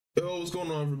Yo, what's going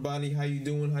on, everybody? How you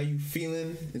doing? How you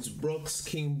feeling? It's Brooks,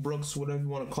 King Brooks, whatever you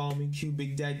want to call me. Q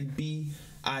Big Daddy B.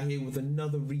 Out here with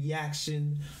another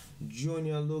reaction.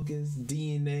 Joyner Lucas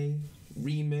DNA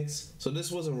remix. So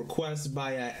this was a request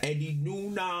by Eddie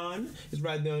Noonan. It's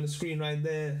right there on the screen right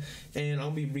there, and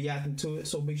I'll be reacting to it.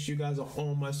 So make sure you guys are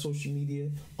on my social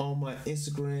media, on my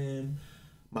Instagram,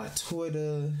 my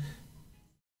Twitter,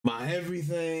 my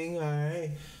everything. All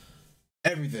right,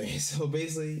 everything. So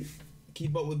basically,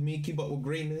 keep up with me, keep up with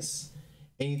greatness.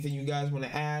 Anything you guys want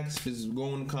to ask, just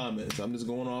go in the comments. I'm just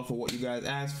going off of what you guys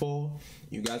asked for.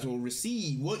 You guys will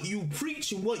receive what you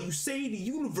preach, and what you say. The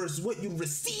universe is what you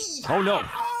receive. Oh no.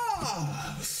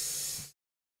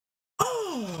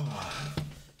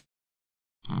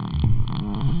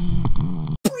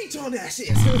 Preach on that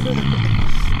shit.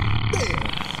 Damn.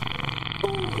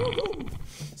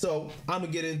 So I'm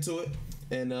gonna get into it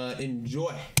and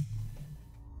enjoy.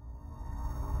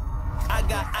 I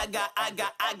got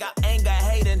anger,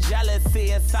 hate, and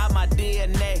jealousy inside my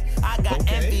DNA. I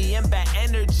got envy and bad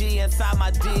energy inside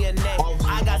my DNA.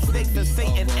 I got snakes and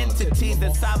Satan entities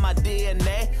inside my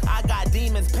DNA. I got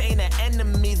demons, pain, and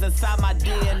enemies inside my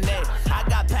DNA. I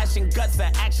got passion, guts,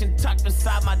 and action tucked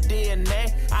inside my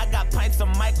DNA. I got pints of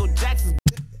Michael Jackson.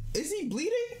 Is he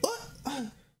bleeding? What?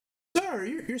 Sir,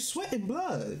 you're sweating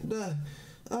blood.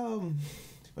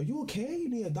 Are you okay? You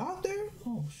need a doctor?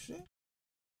 Oh shit.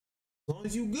 As long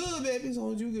as you good, baby. As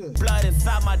long as you good. Blood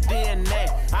inside my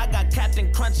DNA. I got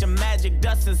Captain Crunch and magic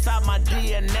dust inside my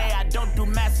DNA. I don't do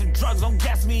massive drugs. Don't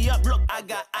gas me up. Look, I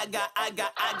got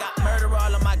murder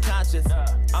all on my conscience.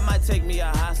 I might take me a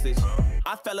hostage.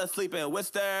 I fell asleep in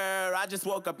Worcester. I just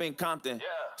woke up in Compton.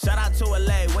 Shout out to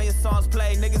LA. When your songs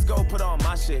play, niggas go put on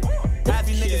my shit. Half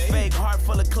you niggas fake, heart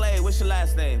full of clay. What's your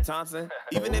last name, Thompson?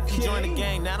 Even if you join the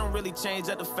gang, that don't really change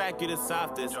up the fact you're the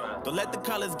softest. Don't let the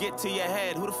colors get to your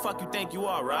head. Who the fuck you think you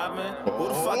are, Rodman? Who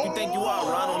the fuck you think you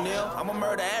are, Ron O'Neal? I'ma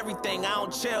murder everything, I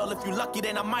don't chill. If you lucky,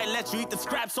 then I might let you eat the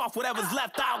scraps off whatever's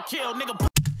left. I'll kill, nigga.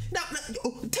 Now,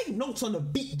 take notes on the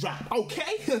beat drop,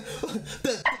 okay?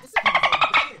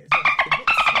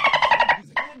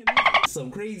 Some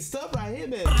crazy stuff right here,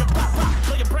 man.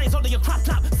 Blow your brains under your crop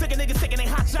top. Sick of niggas taking they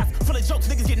hot shots. Full of jokes,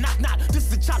 niggas get knocked. This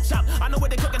is a chop chop. I know where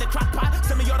they cooking the crock pot.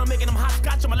 Semi-auto making them hot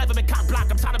scotch. On my life, I've been cop block.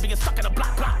 I'm tired of being stuck in a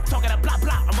block. Talking a block.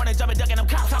 I'm running, jumping, ducking, I'm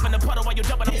cop. Top in the puddle while you're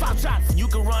jumping the 5 shots. You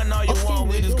can run all you want.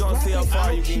 We just gonna see how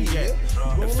far you can get.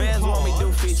 If fans want me to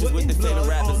do features with the state of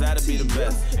rappers, that'll be the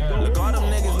best. Look, all them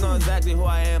niggas know exactly who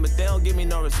I am, but they don't give me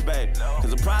no respect.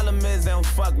 Cause the problem is they don't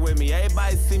fuck with me.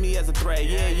 Everybody see me as a threat.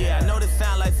 Yeah. I know this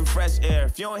sound like some fresh air.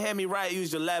 If you don't hear me right,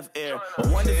 use your left ear. I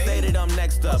wanted to say that I'm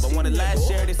next up. I wanted last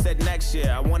year, they said next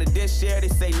year. I wanted this year, they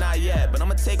say not yet. But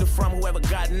I'ma take it from whoever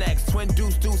got next. Twin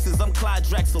deuces, I'm Clyde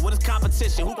Drexel. What is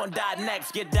competition? Who gon' die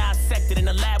next? Get dissected in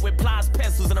the lab with pliers,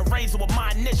 pencils, and a razor with my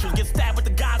initials. Get stabbed with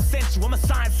the God sent you. I'm a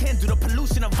science Hindu, the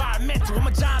pollution environmental. I'm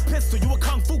a giant pistol, you a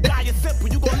kung fu guy, you're simple.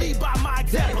 You gon' lead by my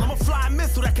example. I'm a flying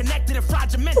missile that connected and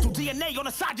fried your mental. DNA on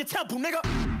the side your temple, nigga.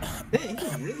 Dang, you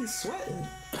really sweating.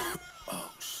 Oh,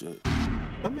 shit.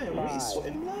 My man really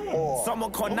sweating blood.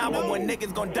 Someone call 911,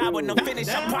 niggas gon' die when I'm finished.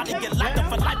 I'll probably get locked up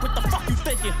for life. What the fuck you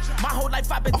thinking? My whole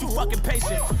life I've been too fucking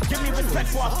patient. Give me respect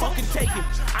before I fucking take it.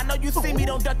 I know you see me,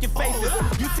 don't duck your faces.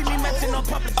 You see me mentioned on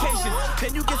publications.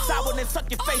 Then you get sour and suck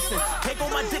your face in. Take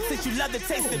on my dick since you love to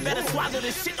taste it. Better swallow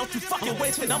this shit, don't you fucking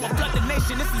waste it. I'ma flood the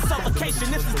nation, this is suffocation.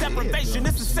 This is deprivation,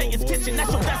 this is Satan's kitchen.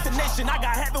 That's your destination. I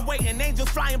got heaven waiting, angels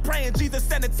flying, praying. Jesus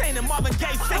entertaining, Marvin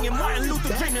Gaye singing, Martin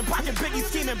Luther dreaming, Pocket Biggie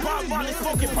scheming, Bob Marley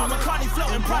smoking, Paul McCartney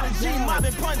floating, Prodigy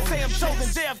mobbing, Pun say I'm chosen,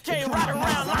 JFK ride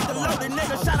around like a loaded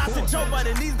nigga. Shout out to Joe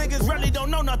Budden, these niggas really don't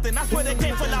know nothing. I swear they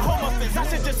came for the home offense. I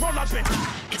should just roll up in.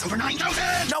 It's over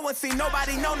 9,000. No one see,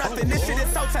 nobody know nothing. This shit is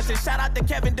so touching. Shout out to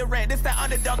Kevin Durant. This that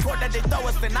underdog court that they throw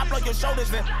us in. I blow your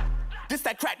shoulders in. This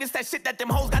that crack, this that shit that them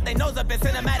hoes got their nose up in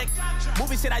cinematic.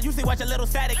 Movie shit, I usually watch a little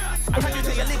static. I run you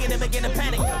till your league and then begin to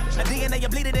panic. The DNA, you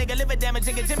bleed it, nigga, liver damage,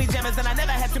 and get Jimmy Jammers. And I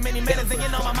never had too many minutes. And you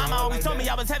know my mama always told me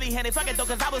I was heavy-handed. Fuck it though,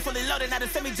 cause I was fully loaded, not a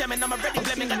semi-jamming. I'm already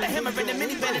blaming, got the hammer in the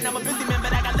minivan. And I'm a busy man,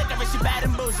 but I got liquor and she bad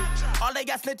and bougie. All they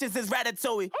got snitches is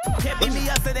ratatouille. Can't beat me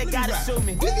up, so they gotta sue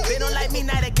me. They don't like me,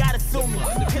 now they gotta sue me.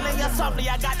 Killing y'all softly,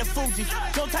 I got the Fuji.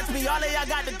 Don't touch me, all of y'all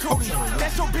got the cooties.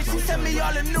 That's your bitch, she sent me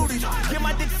all the nudies. Get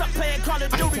my dick sucked, playing Call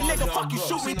of Duty, nigga. Fuck you,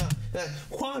 shoot me.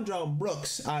 Quandron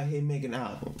Brooks out here making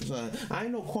albums. I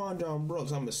ain't no Quandron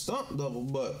Brooks. I'm a stunt double,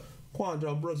 but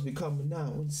Quandron Brooks be coming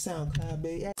out with SoundCloud,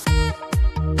 baby.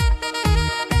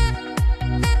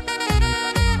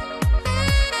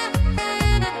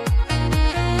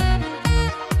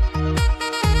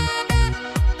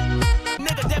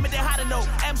 Nigga, damn it, they hot to know.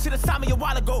 M shit assigned me a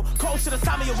while ago. Bro should have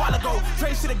signed me a while ago.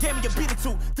 Trey should have gave me a beat or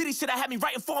two. Diddy should have had me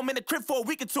writing for him in the crib for a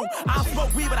week or two. I don't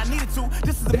smoke weed, but I needed to.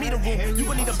 This is a meter room. You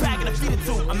gon' need a bag and a feed it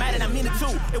too. I'm mad and I mean it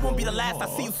too. It won't be the last. I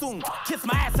see you soon. Kiss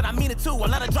my ass and I mean it too. A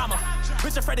lot of drama.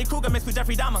 Richard Freddy Krueger mixed with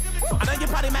Jeffrey Dahmer. I know you're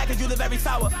probably mad cause you live very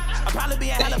sour. I'd probably be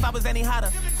in hell if I was any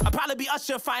hotter. I'd probably be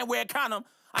Usher if I ain't wear a condom.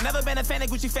 I never been a fan of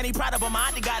Gucci, Fendi, Prada, but my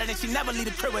auntie got it and she never leave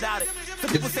the crib without it.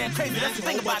 Some people saying crazy, that's the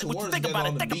thing about it. What you think about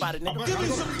it? Think about it, nigga. Give me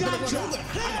some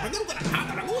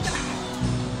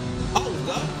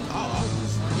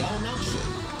y'all know shit.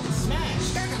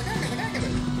 Smash.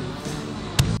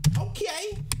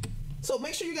 Okay. So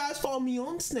make sure you guys follow me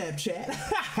on Snapchat.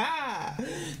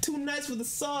 Too nice for the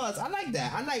sauce. I like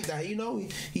that. I like that. You know,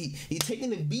 he taking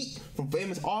the beat from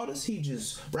famous artists. He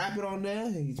just rap it on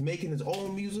there. He's making his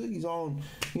own music. He's on,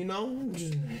 you know,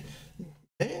 just,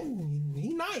 man,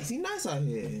 he nice. He nice out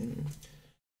here.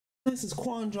 Nice as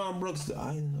Quan John Brooks.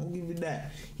 I'll give you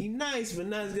that. He nice, but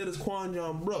not as good as Quan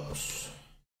John Brooks.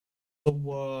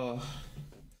 So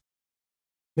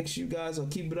make sure you guys will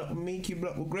keep it up with me. Keep it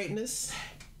up with greatness.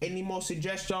 Any more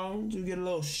suggestions, you get a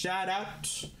little shout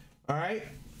out. All right,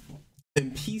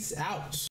 and peace out.